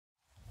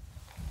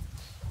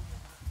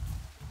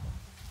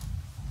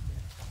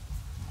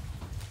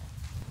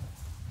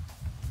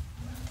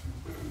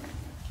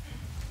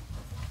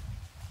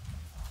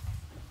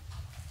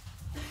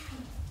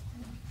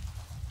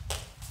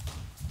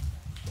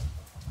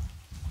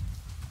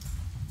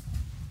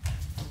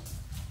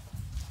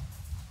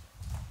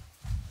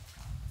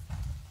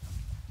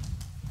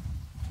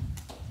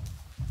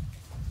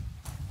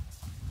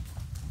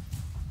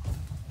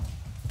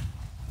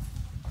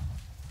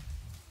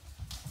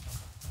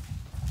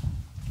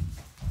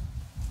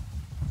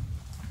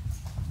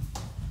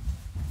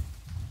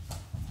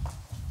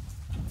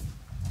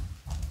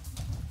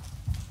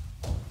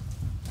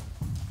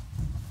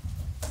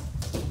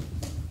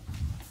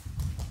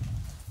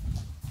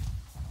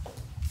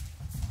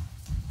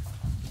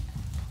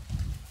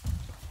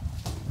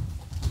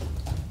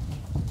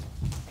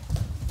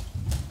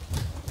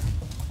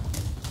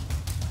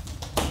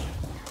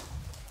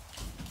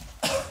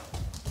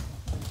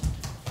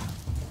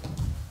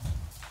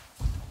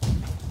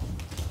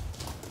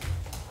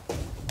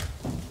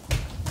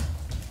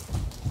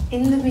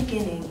In the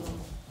beginning,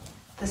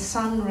 the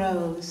sun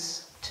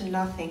rose to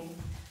nothing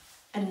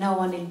and no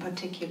one in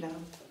particular.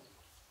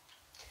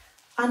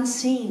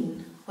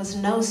 Unseen was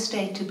no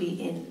state to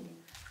be in,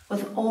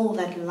 with all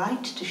that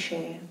light to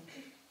share.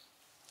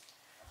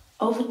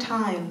 Over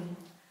time,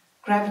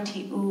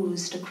 gravity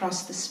oozed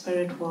across the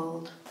spirit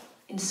world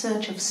in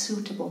search of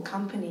suitable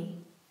company,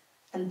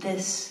 and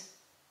this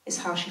is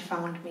how she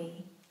found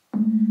me.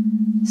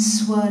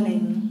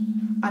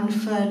 Swirling,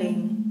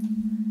 unfurling,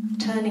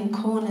 turning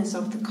corners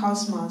of the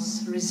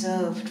cosmos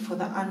reserved for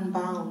the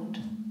unbound.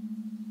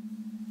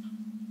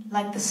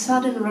 Like the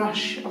sudden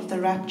rush of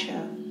the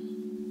rapture,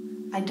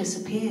 I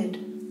disappeared.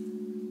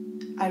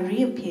 I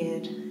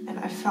reappeared, and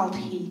I felt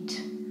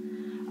heat.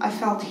 I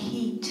felt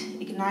heat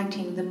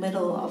igniting the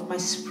middle of my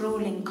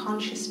sprawling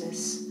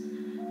consciousness,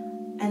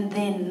 and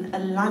then a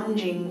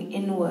lunging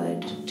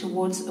inward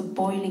towards a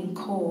boiling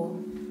core,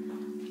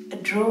 a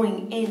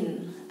drawing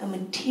in, a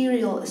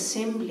material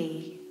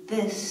assembly.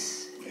 This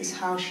is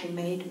how she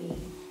made me.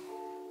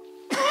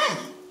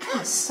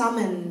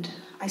 Summoned,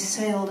 I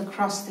sailed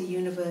across the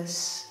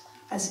universe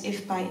as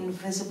if by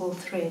invisible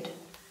thread,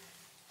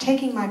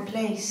 taking my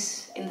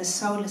place in the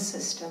solar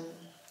system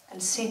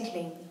and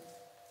settling,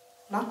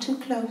 not too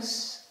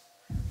close,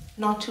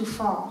 not too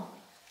far,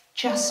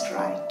 just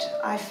right.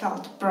 I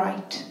felt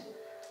bright,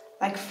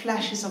 like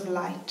flashes of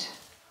light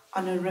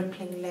on a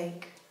rippling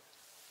lake.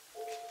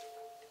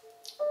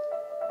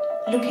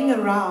 Looking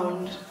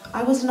around,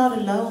 I was not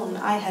alone.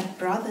 I had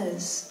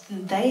brothers,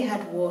 and they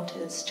had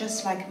waters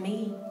just like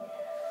me,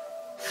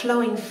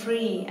 flowing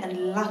free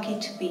and lucky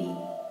to be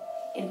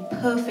in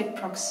perfect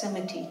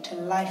proximity to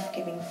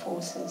life-giving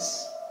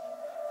forces.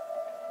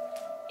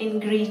 In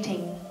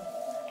greeting,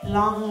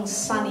 long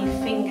sunny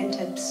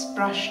fingertips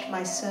brushed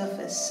my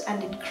surface,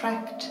 and it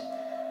cracked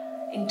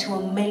into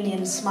a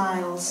million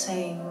smiles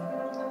saying,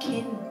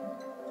 "Kin,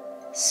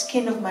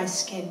 skin of my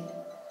skin,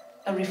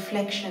 a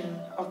reflection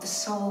of the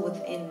soul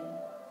within."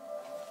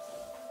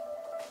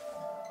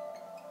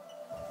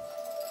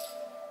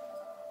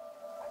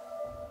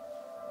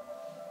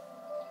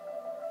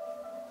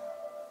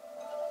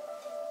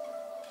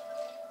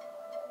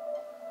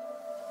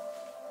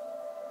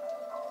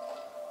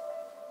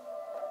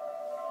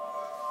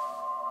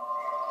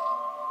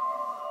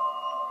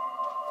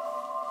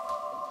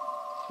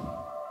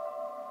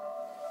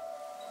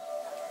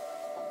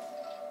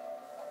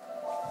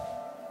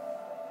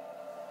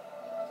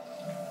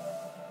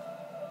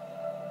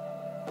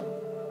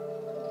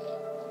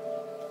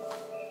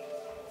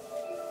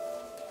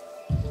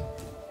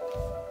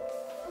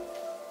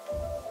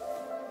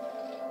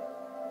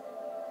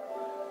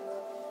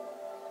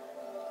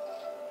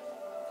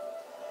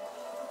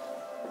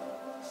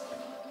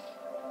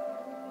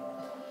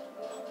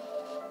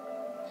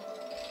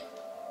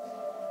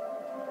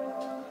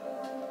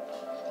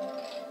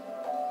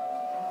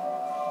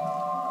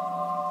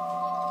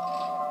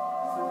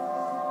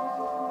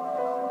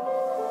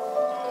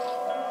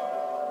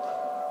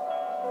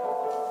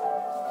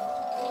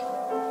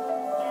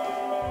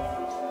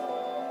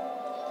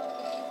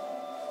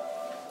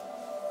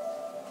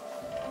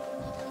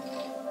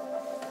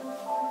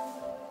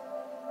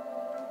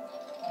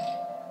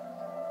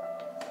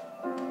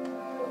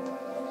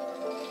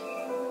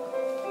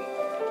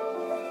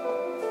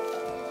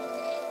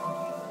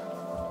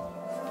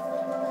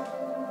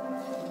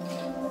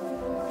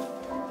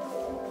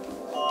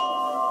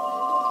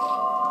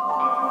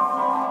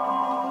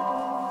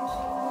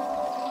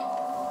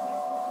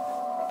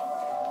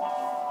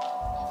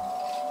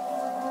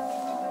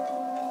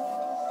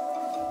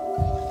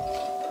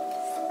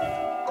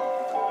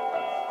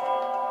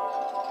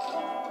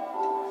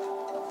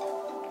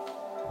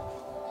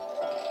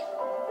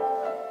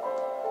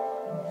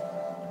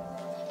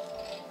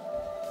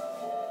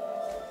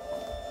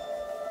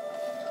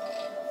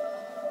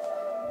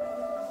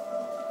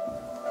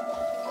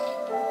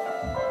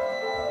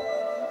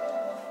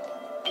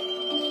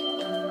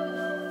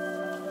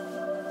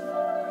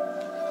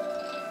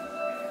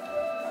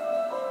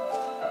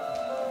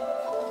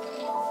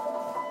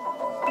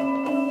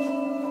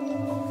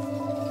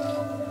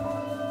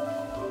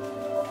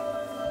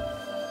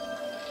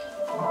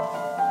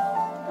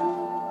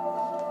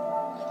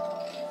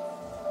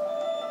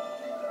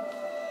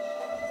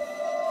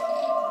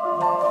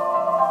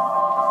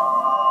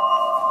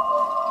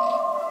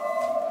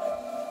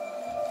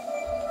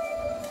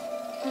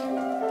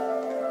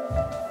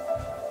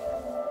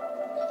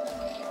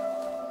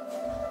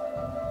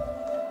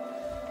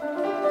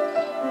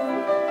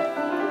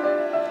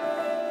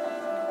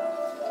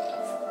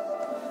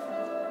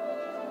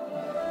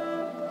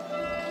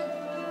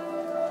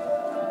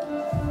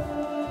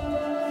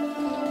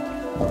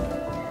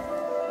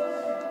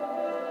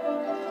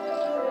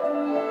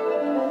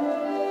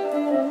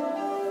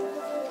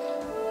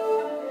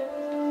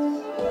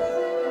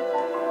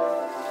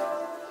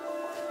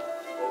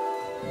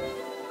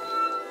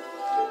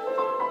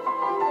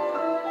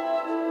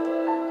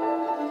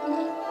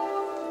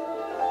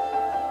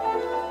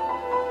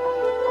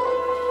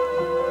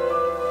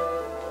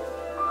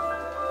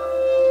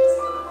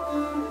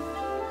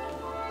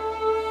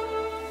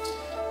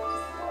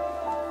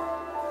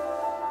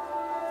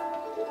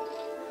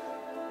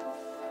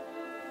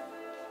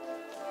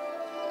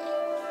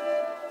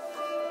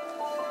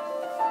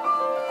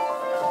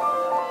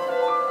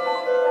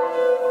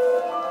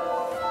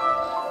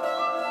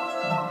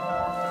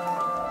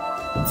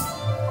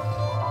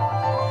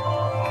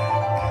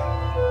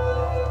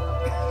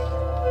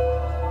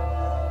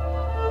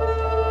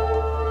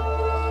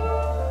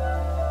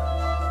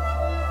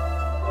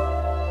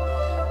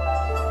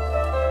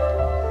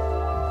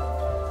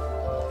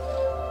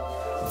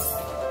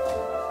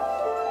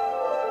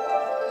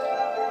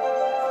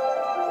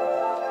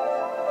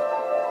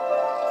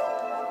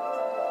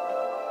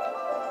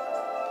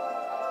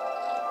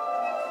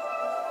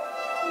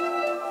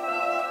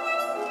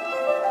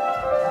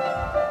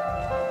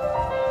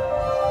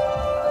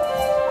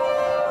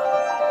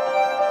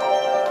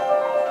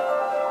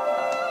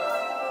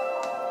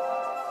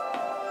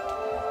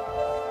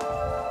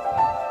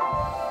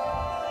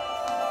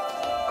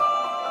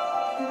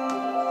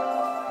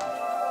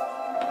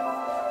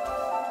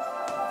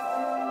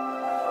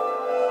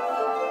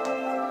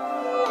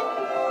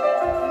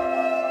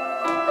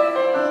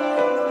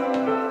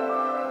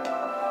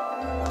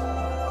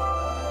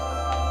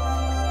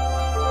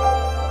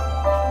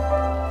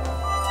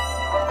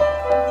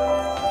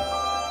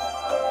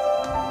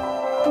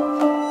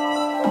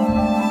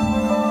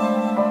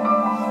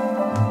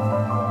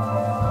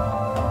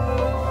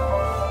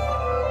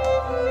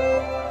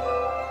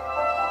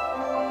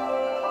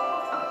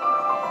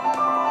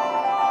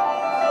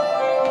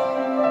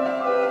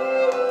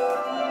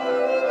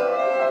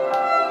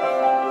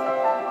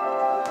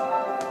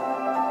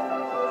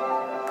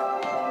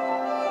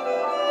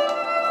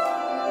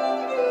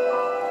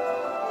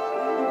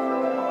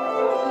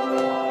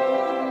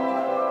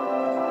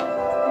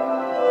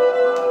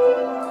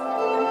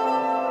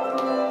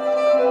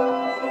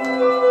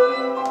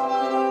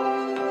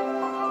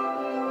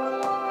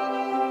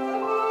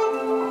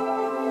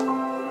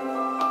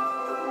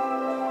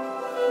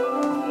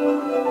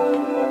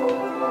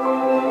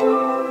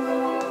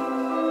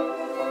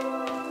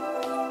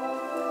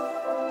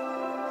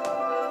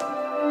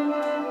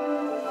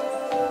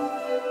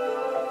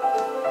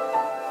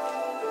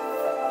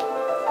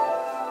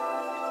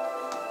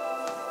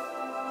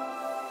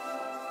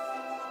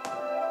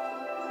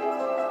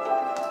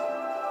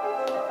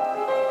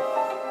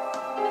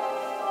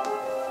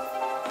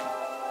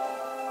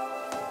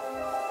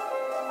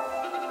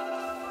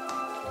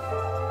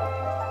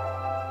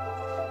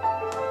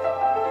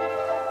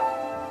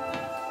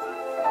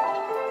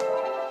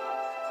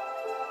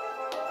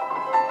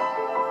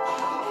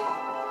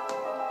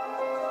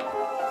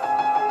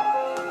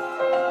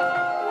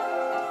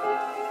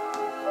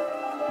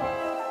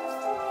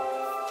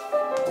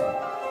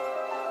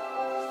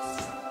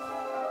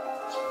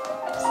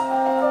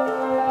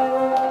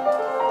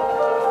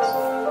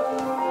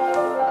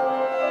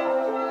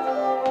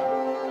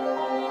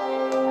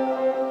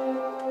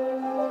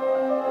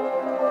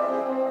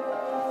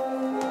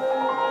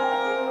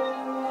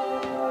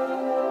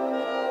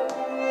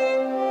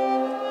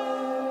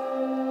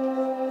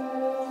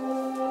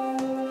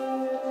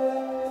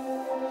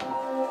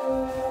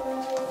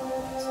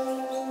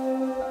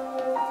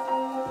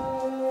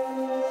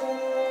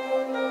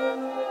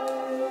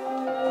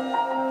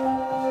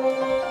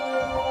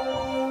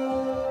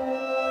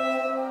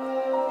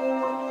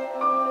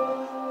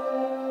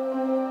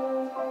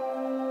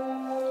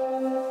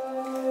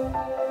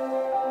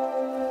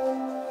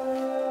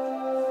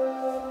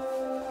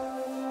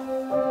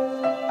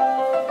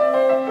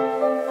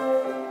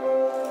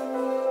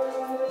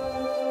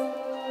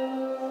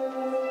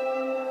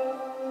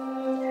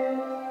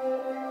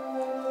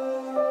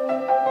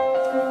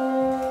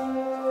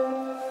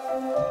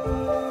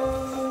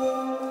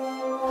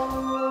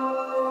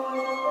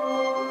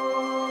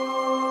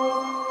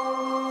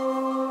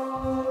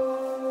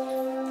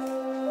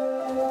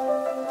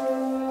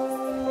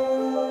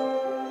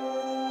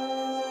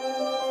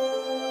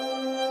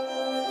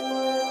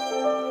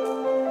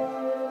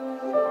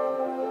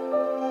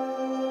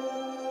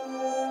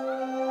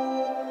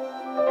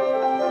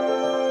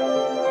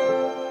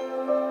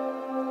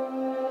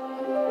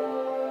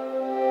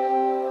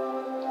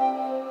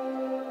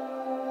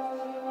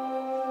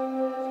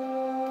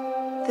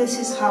 This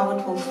is how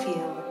it will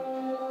feel.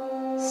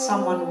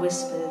 Someone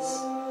whispers,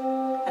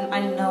 and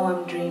I know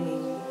I'm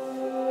dreaming.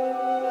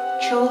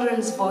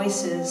 Children's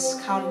voices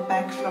count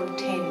back from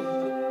 10.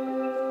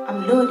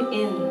 I'm lured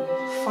in,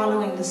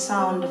 following the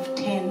sound of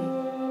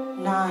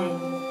 10, 9,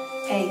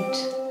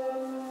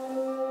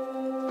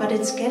 8. But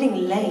it's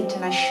getting late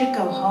and I should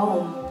go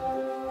home.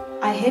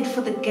 I head for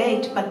the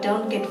gate but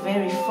don't get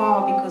very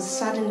far because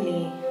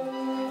suddenly,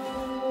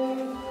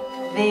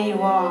 there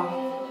you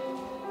are.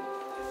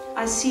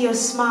 I see your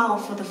smile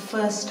for the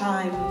first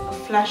time, a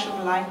flash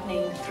of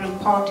lightning through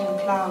parting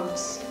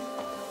clouds.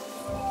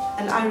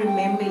 And I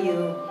remember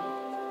you,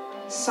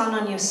 sun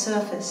on your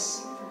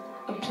surface,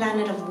 a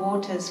planet of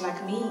waters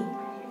like me.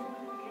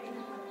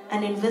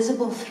 An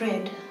invisible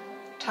thread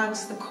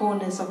tugs the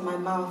corners of my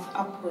mouth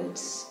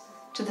upwards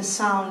to the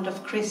sound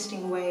of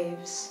cresting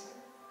waves.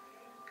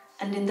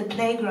 And in the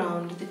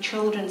playground, the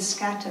children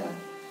scatter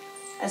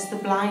as the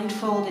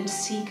blindfolded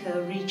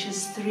seeker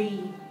reaches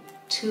 3,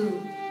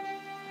 2,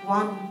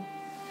 1.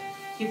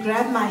 You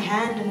grab my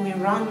hand and we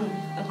run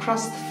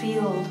across the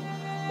field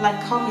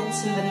like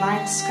comets in the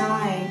night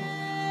sky.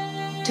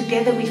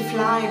 Together we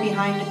fly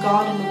behind a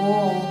garden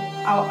wall,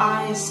 our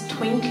eyes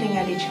twinkling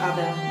at each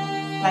other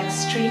like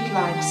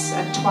streetlights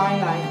at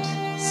twilight,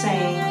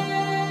 saying,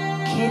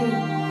 Kin,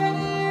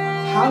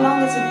 how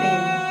long has it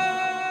been?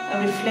 A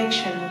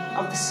reflection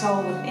of the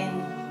soul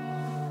within.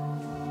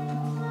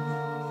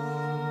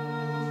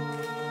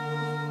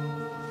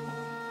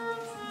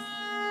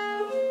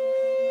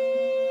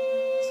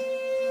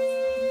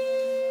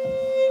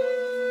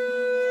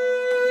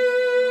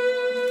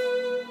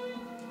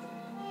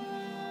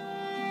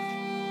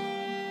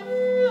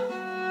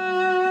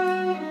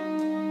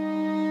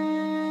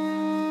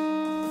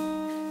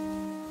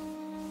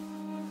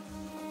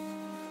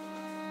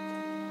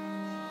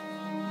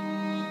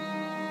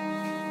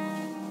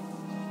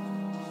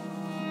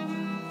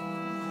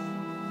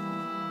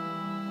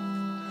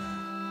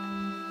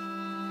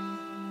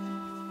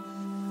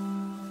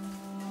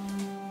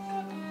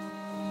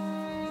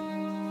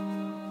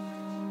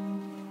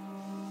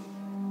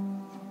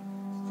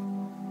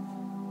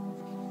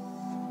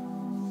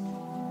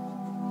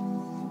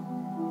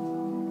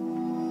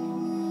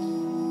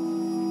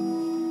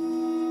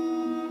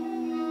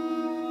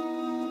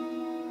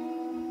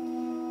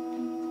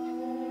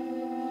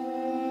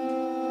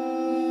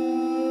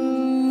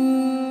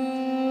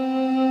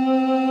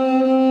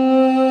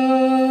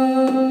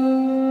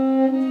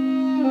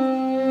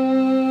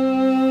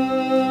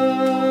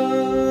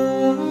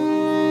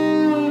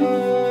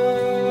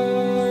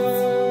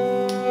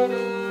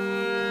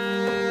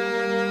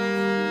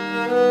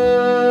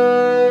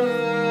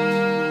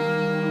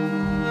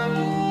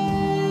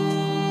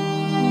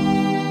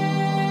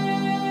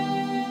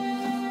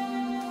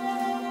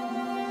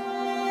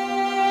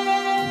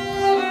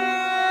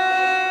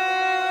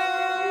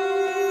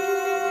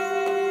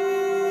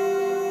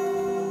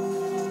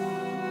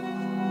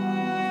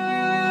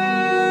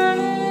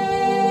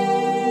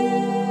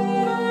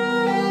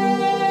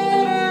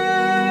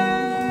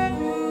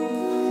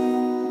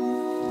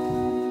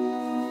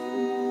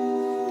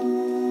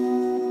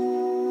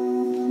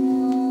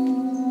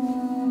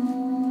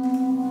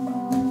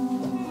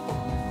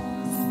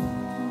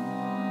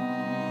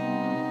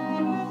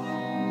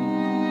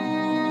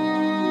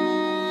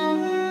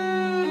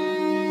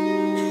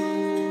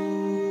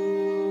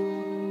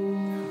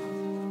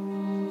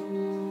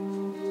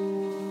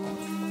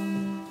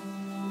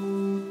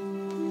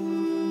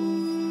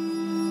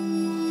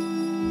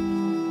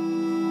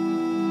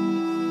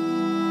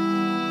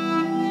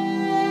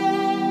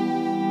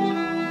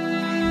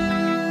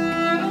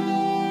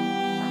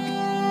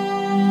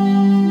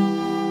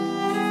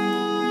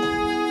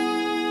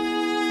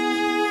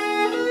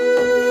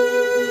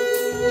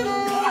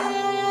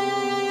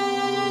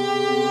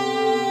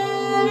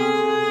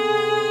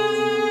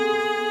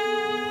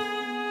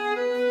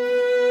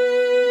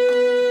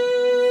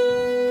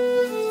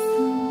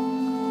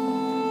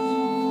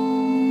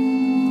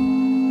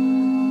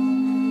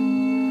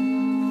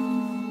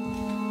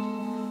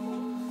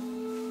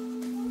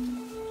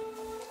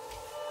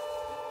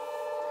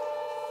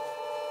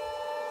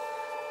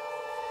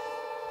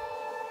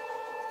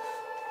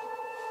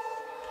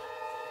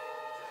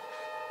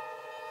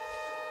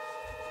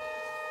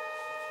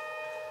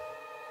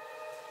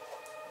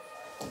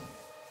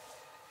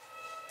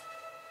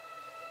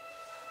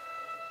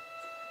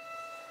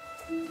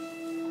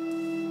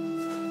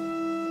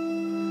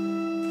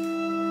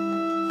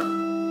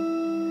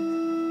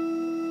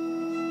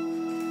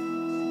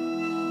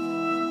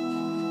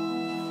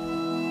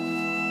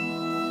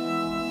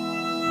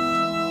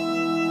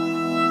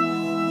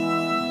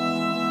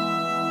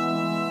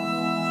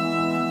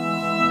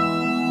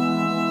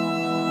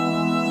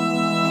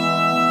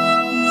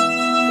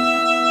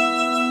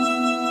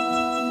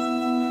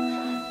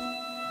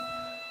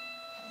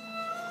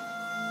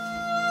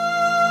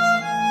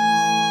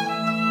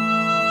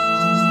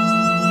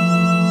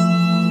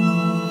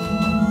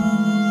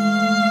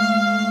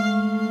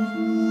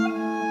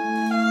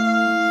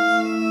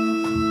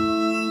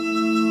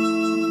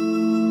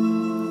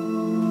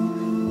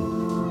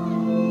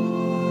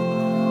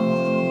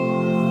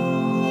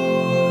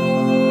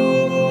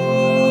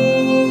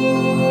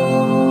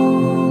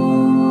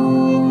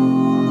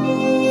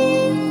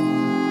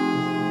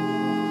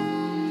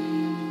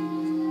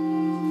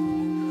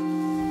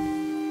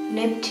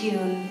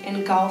 Neptune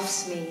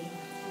engulfs me,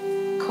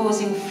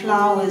 causing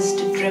flowers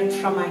to drip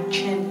from my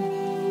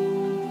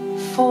chin.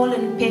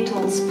 Fallen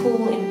petals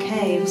pool in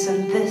caves,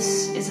 and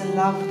this is a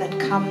love that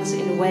comes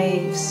in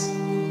waves.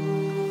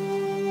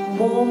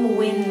 Warm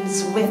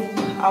winds whip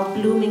our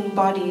blooming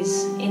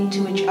bodies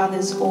into each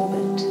other's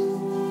orbit.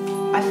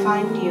 I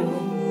find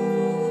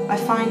you, I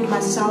find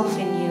myself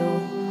in you,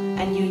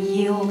 and you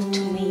yield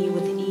to me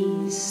with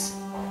ease.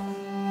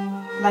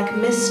 Like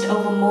mist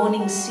over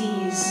morning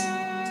seas,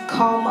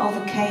 calm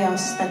over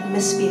chaos that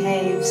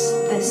misbehaves,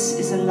 this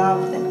is a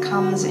love that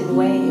comes in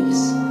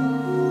waves.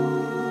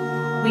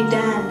 We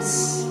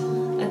dance,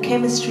 a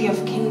chemistry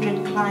of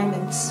kindred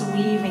climates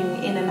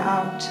weaving in and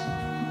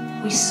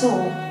out. We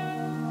soar,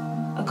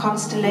 a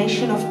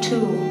constellation of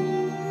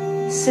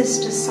two,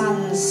 sister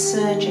suns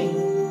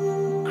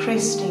surging,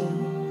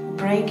 cresting,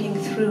 breaking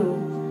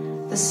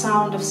through, the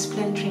sound of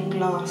splintering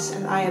glass,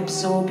 and I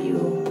absorb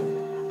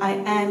you. I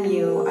am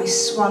you, I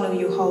swallow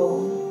you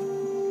whole.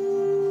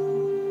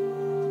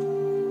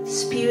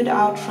 Spewed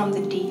out from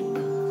the deep,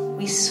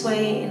 we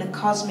sway in a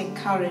cosmic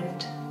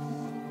current,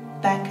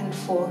 back and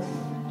forth,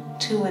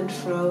 to and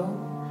fro.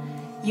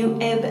 You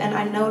ebb and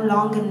I no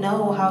longer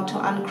know how to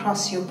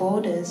uncross your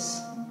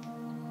borders.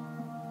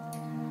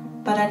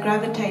 But I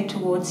gravitate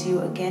towards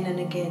you again and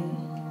again.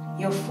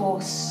 Your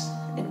force,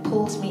 it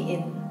pulls me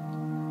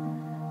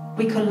in.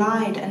 We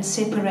collide and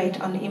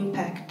separate on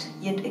impact,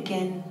 yet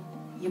again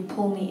you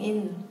pull me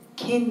in,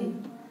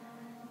 kin,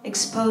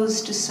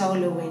 exposed to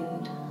solar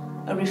wind,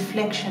 a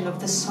reflection of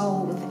the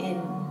soul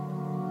within.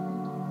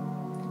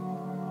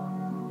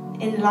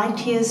 In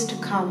light years to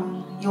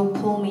come, you'll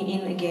pull me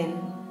in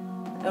again,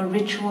 a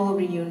ritual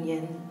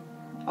reunion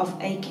of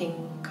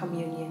aching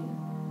communion.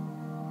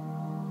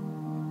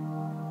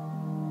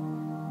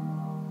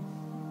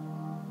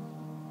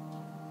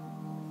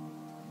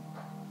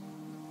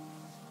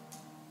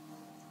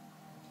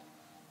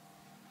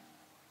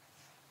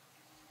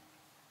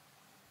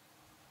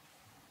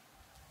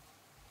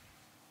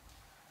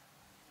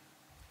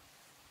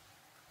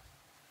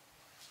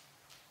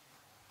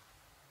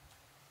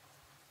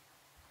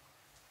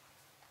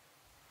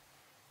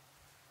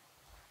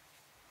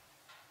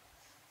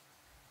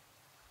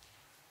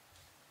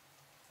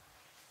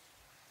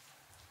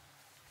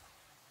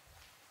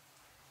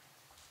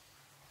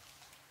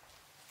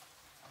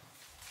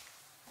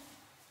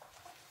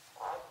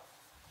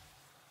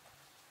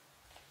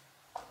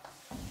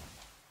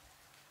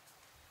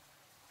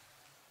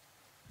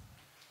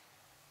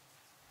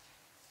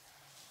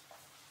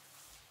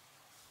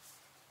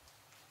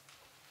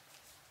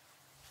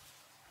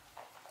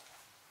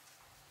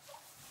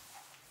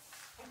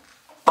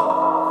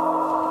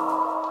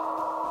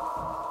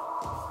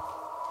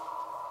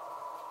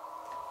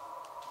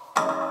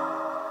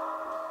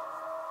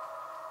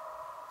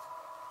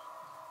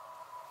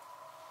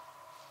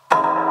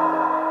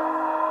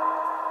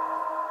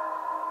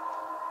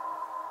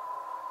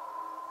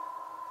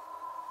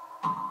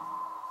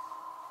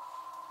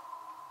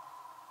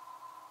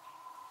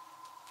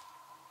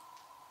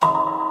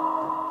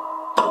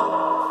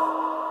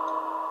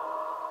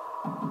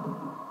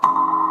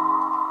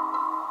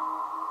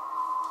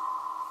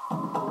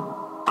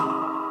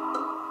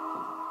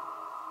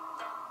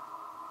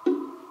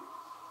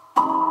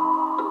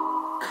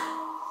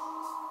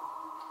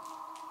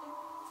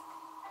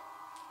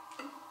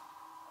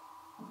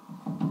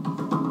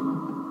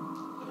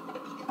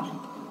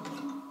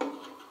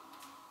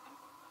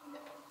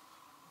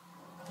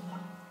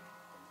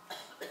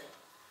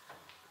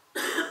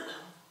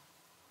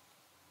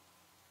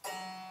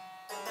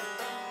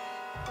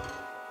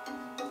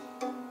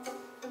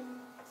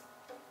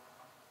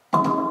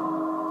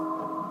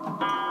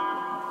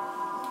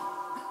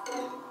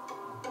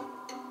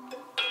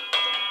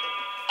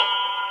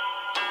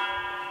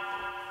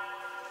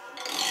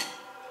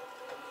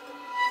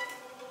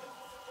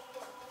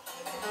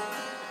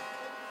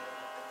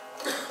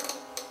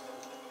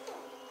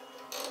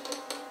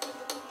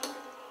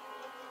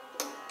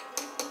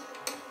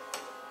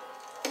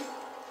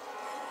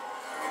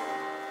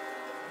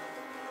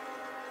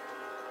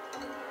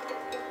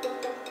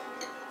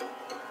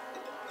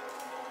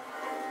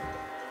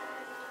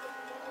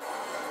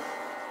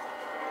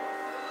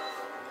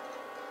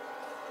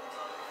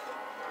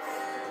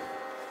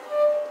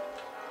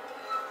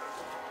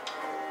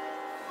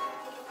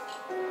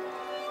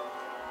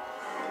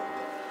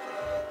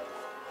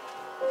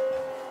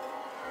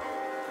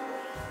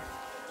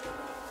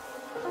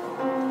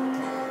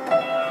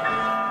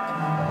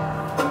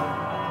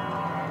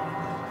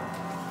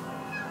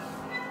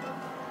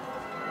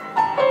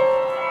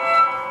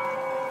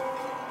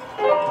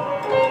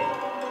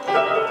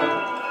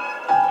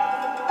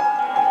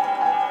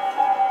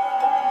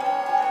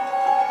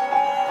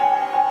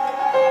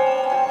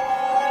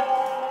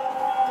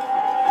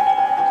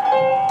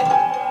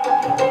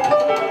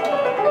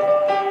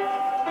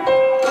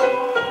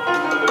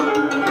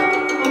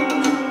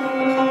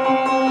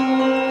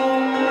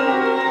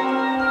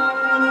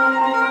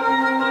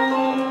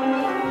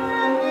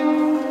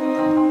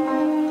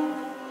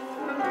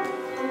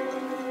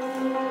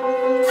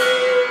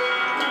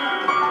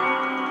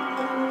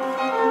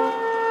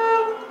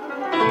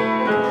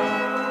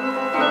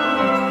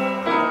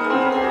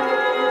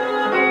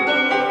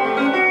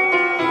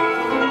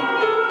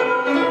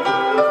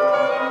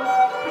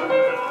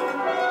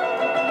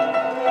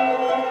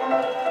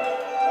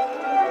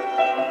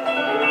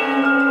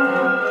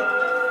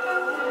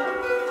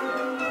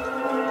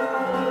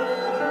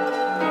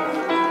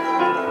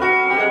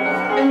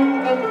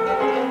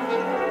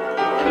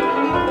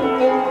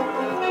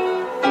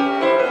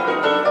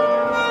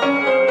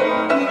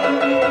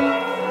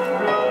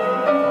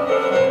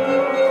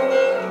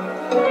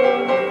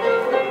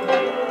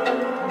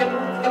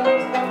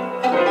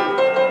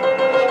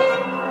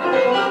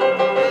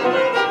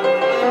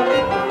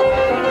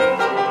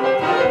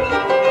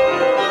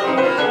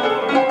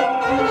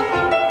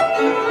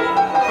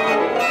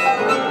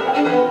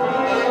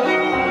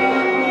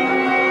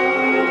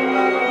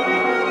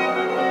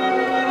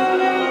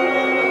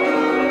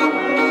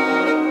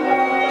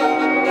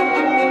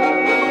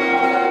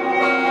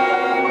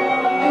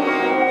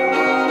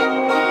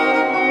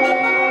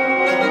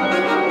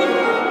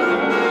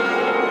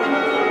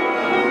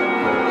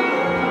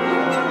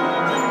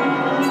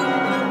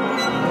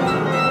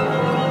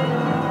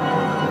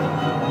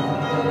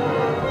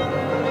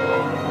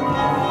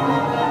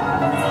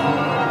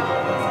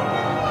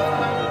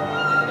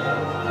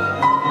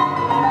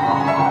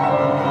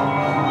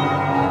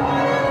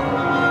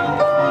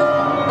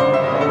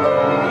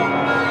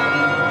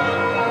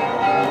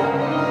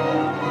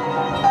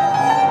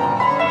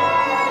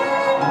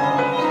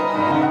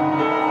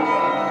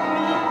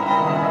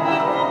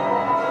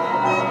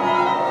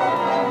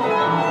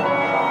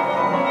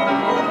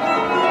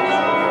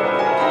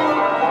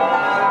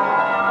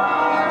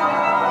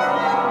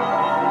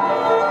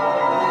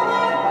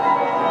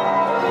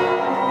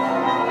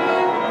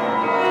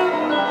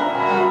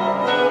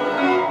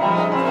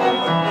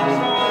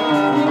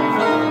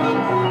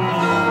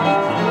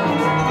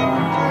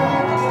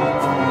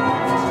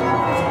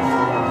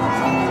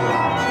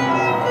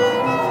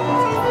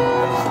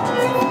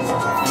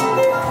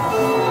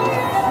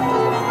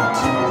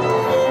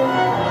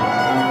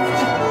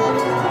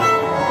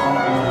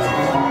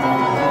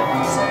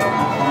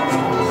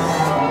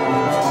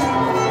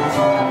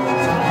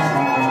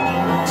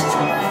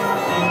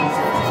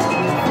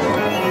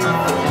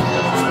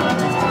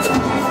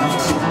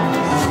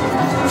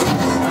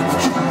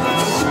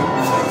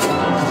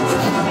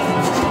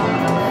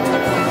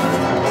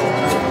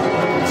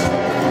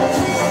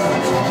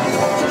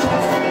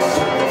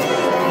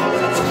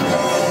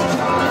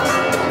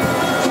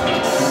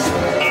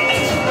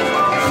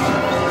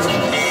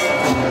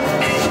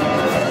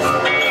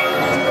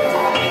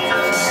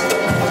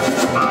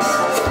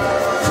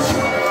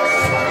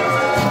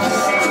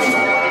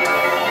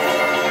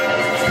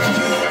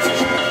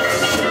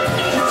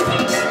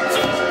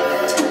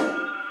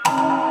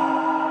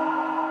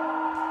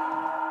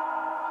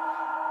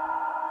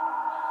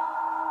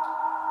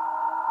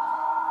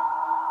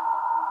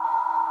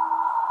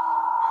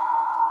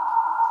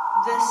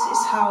 This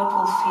is how it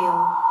will feel.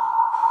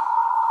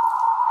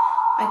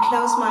 I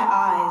close my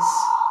eyes,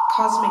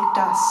 cosmic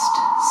dust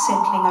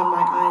settling on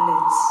my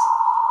eyelids.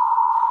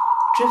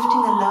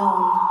 Drifting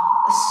alone,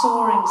 a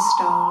soaring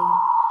stone,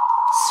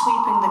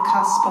 sweeping the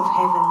cusp of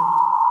heaven.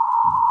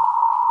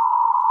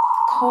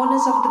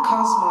 Corners of the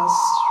cosmos,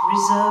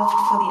 reserved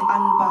for the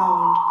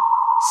unbound,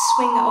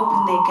 swing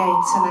open their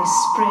gates and I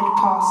spread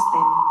past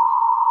them.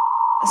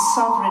 A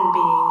sovereign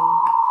being,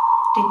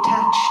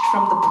 detached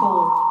from the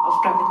pull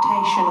of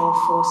gravitational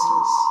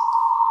forces.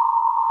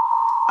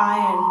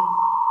 Iron,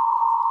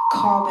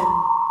 carbon,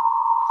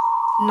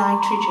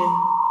 nitrogen,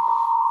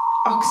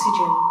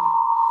 oxygen,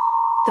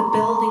 the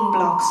building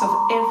blocks of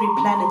every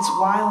planet's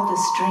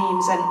wildest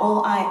dreams, and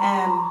all I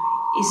am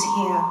is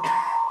here.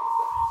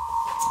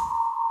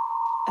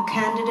 A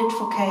candidate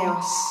for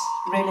chaos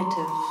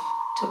relative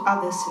to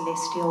other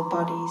celestial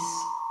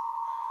bodies.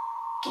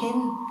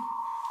 Kin,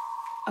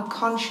 a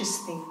conscious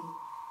thing,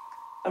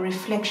 a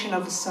reflection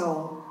of a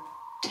soul,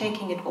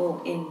 taking it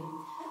all in.